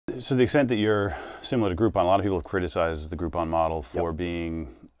So the extent that you're similar to Groupon, a lot of people have criticized the Groupon model for being,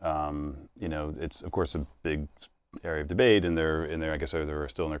 you know, it's of course a big area of debate, and they're in there. I guess they're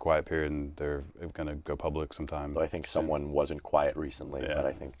still in their quiet period, and they're going to go public sometime. So I think someone wasn't quiet recently, but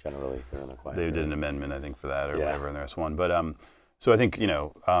I think generally they're in their quiet period. They did an amendment, I think, for that or whatever in their S1. But so I think, you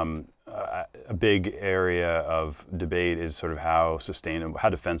know, a big area of debate is sort of how sustainable, how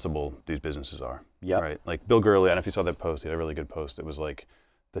defensible these businesses are. Yeah. Right. Like Bill Gurley, I don't know if you saw that post. He had a really good post. It was like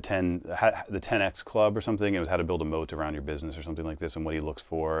the 10X Club or something. It was how to build a moat around your business or something like this, and what he looks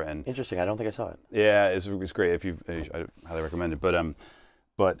for. And interesting. I don't think I saw it. Yeah, it's great. I highly recommend it.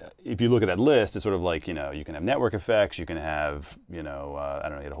 But if you look at that list, it's sort of like, you know, you can have network effects. You can have, you know, I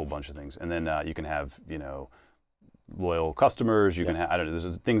don't know, you had a whole bunch of things, and then you can have, you know, loyal customers. You can have, I don't know,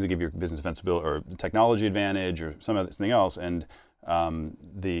 there's things that give your business defensibility or technology advantage or something else. And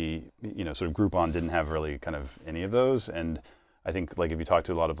you know, sort of Groupon didn't have really kind of any of those. And I think, like, if you talk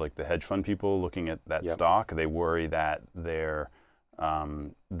to a lot of like the hedge fund people looking at that stock, they worry that their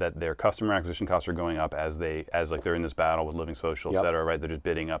customer acquisition costs are going up as like they're in this battle with Living Social, et cetera, right? They're just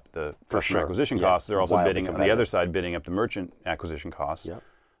bidding up the customer acquisition costs. They're also bidding on the other side, bidding up the merchant acquisition costs.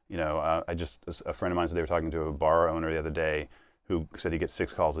 You know, a friend of mine said they were talking to a bar owner the other day who said he gets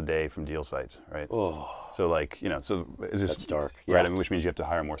 6 calls a day from deal sites, right? Oh. So like, you know, so is this that's dark, right? I mean, which means you have to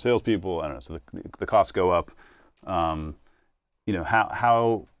hire more salespeople. I don't know. So the costs go up. You know,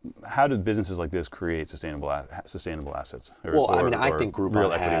 how do businesses like this create sustainable assets? I think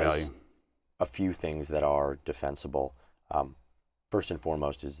Groupon has a few things that are defensible. First and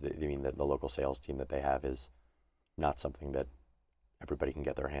foremost is the local sales team that they have is not something that everybody can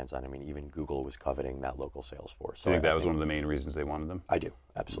get their hands on. I mean, even Google was coveting that local sales force. So I think that was one of the main reasons they wanted them? I do,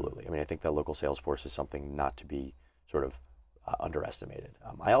 absolutely. I mean, I think that local sales force is something not to be sort of underestimated.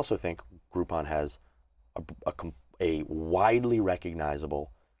 I also think Groupon has a widely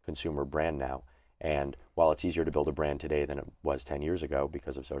recognizable consumer brand now. And while it's easier to build a brand today than it was 10 years ago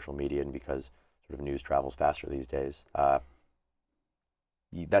because of social media and because sort of news travels faster these days,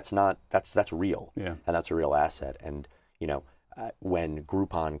 that's real. Yeah. And that's a real asset. And, you know, when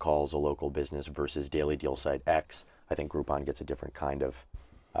Groupon calls a local business versus daily deal site X, I think Groupon gets a different kind of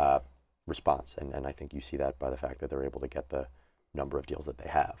response. And I think you see that by the fact that they're able to get the number of deals that they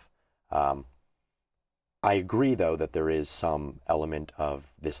have. I agree, though, that there is some element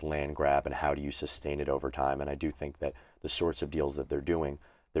of this land grab and how do you sustain it over time. And I do think that the sorts of deals that they're doing,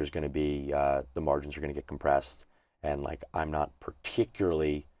 there's going to be, the margins are going to get compressed. And like, I'm not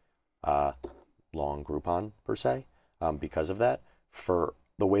particularly long Groupon per se because of that, for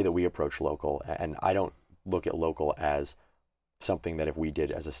the way that we approach local. And I don't look at local as something that if we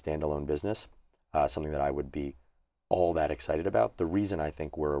did as a standalone business, something that I would be all that excited about. The reason I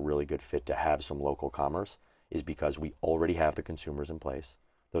think we're a really good fit to have some local commerce is because we already have the consumers in place.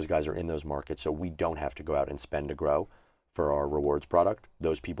 Those guys are in those markets, so we don't have to go out and spend to grow for our rewards product.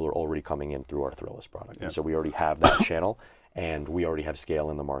 Those people are already coming in through our Thrillist product. Yep. And so we already have that channel, and we already have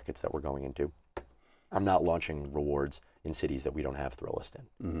scale in the markets that we're going into. I'm not launching rewards in cities that we don't have Thrillist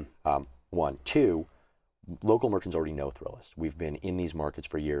in. Mm-hmm. One. Two, local merchants already know Thrillist. We've been in these markets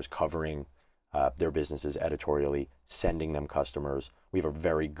for years covering their businesses editorially, sending them customers. We have a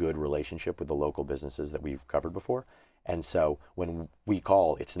very good relationship with the local businesses that we've covered before. And so when we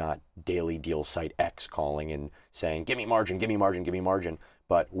call, it's not daily deal site X calling and saying, give me margin, give me margin, give me margin.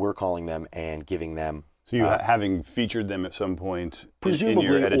 But we're calling them and giving them. So you having featured them at some point presumably,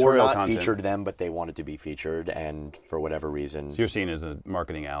 in your editorial or not content. Featured them, but they wanted to be featured, and for whatever reason. So you're seen as a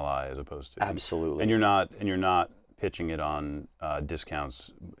marketing ally as opposed to. Absolutely. And you're not pitching it on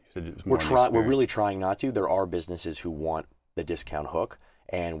discounts. We're really trying not to. There are businesses who want the discount hook,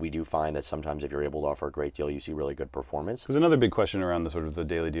 and we do find that sometimes if you're able to offer a great deal, you see really good performance. Because another big question around the sort of the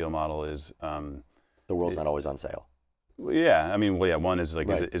daily deal model is the world's not always on sale. Yeah, I mean, well, yeah. One is like,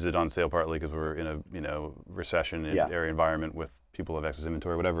 is it on sale partly because we're in a recession area environment with people have excess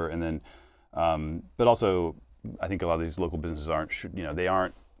inventory, whatever, and then, but also, I think a lot of these local businesses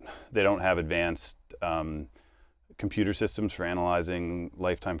they don't have advanced computer systems for analyzing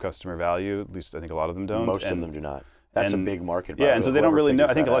lifetime customer value. At least I think a lot of them don't. Most of them do not. That's a big market. Yeah, and so they don't really know.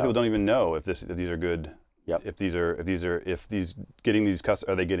 I think a lot of people don't even know if these are good. Yep. If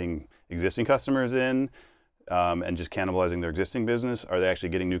are they getting existing customers in, and just cannibalizing their existing business? Are they actually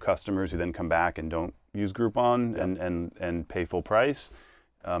getting new customers who then come back and don't use Groupon and pay full price?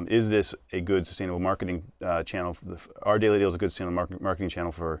 Is this a good sustainable marketing channel? Our daily deal is a good sustainable marketing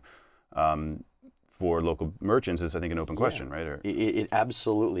channel for local merchants. Is I think an open question, right? Or, it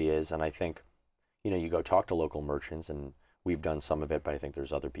absolutely is, and I think, you go talk to local merchants, and we've done some of it, but I think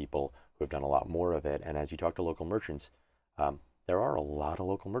there's other people who have done a lot more of it. And as you talk to local merchants, they're there are a lot of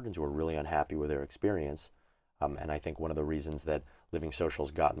local merchants who are really unhappy with their experience. And I think one of the reasons that Living Social's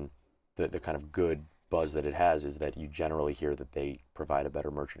gotten the kind of good buzz that it has is that you generally hear that they provide a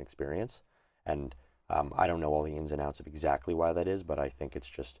better merchant experience. And I don't know all the ins and outs of exactly why that is, but I think it's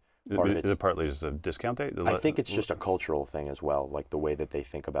just part of it. Is it partly just a discount date? I think it's just a cultural thing as well. Like the way that they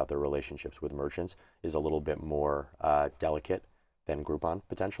think about their relationships with merchants is a little bit more delicate than Groupon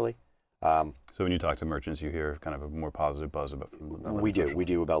potentially. So when you talk to merchants, you hear kind of a more positive buzz about we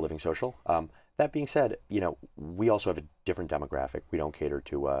do about Living Social. That being said, we also have a different demographic. We don't cater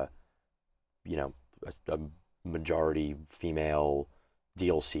to a majority female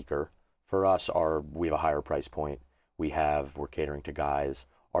deal seeker. For us, we have a higher price point. We're catering to guys.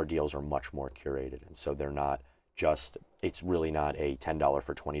 Our deals are much more curated, and so they're not just. It's really not a $10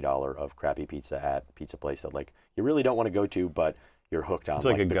 for $20 of crappy pizza at pizza place that like you really don't want to go to, but you're hooked on. It's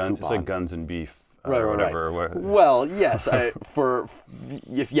like the gun. coupon. It's like Guns and Beef, right, or whatever. Right. Well, yes.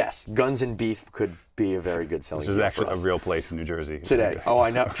 Yes, Guns and Beef could be a very good selling. This is actually a real place in New Jersey today. Oh,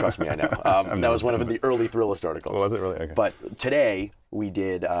 I know. Trust me, I know. That was one of the early Thrillist articles. Oh, was it really? Okay. But today we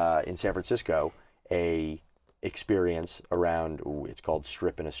did in San Francisco a experience around. It's called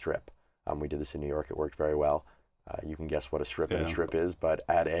Strip in a Strip. We did this in New York. It worked very well. You can guess what a strip in a strip is, but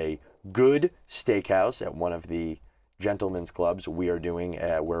at a good steakhouse at one of the gentlemen's clubs,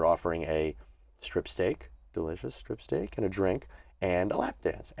 we're offering a strip steak, delicious strip steak, and a drink, and a lap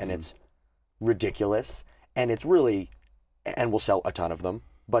dance. And it's ridiculous, and it's really, and we'll sell a ton of them,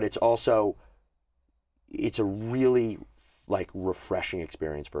 but it's a really like refreshing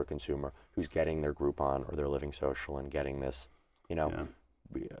experience for a consumer who's getting their Groupon or their Living Social and getting this,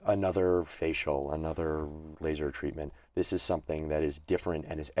 another facial, another laser treatment. This is something that is different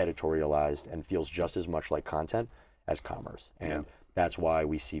and is editorialized and feels just as much like content as commerce. And that's why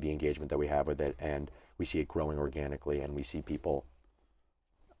we see the engagement that we have with it, and we see it growing organically, and we see people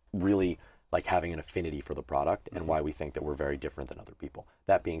really like having an affinity for the product, and why we think that we're very different than other people.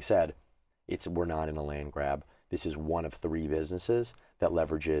 That being said, we're not in a land grab. This is one of 3 businesses that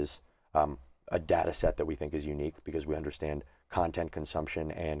leverages a data set that we think is unique because we understand content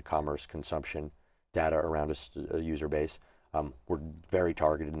consumption and commerce consumption data around a user base. We're very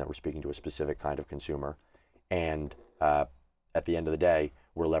targeted in that we're speaking to a specific kind of consumer. And at the end of the day,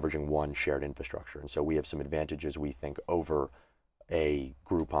 we're leveraging one shared infrastructure. And so we have some advantages, we think, over a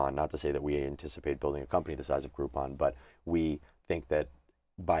Groupon. Not to say that we anticipate building a company the size of Groupon, but we think that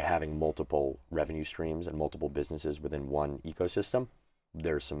by having multiple revenue streams and multiple businesses within one ecosystem,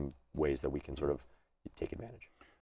 there's some ways that we can sort of take advantage.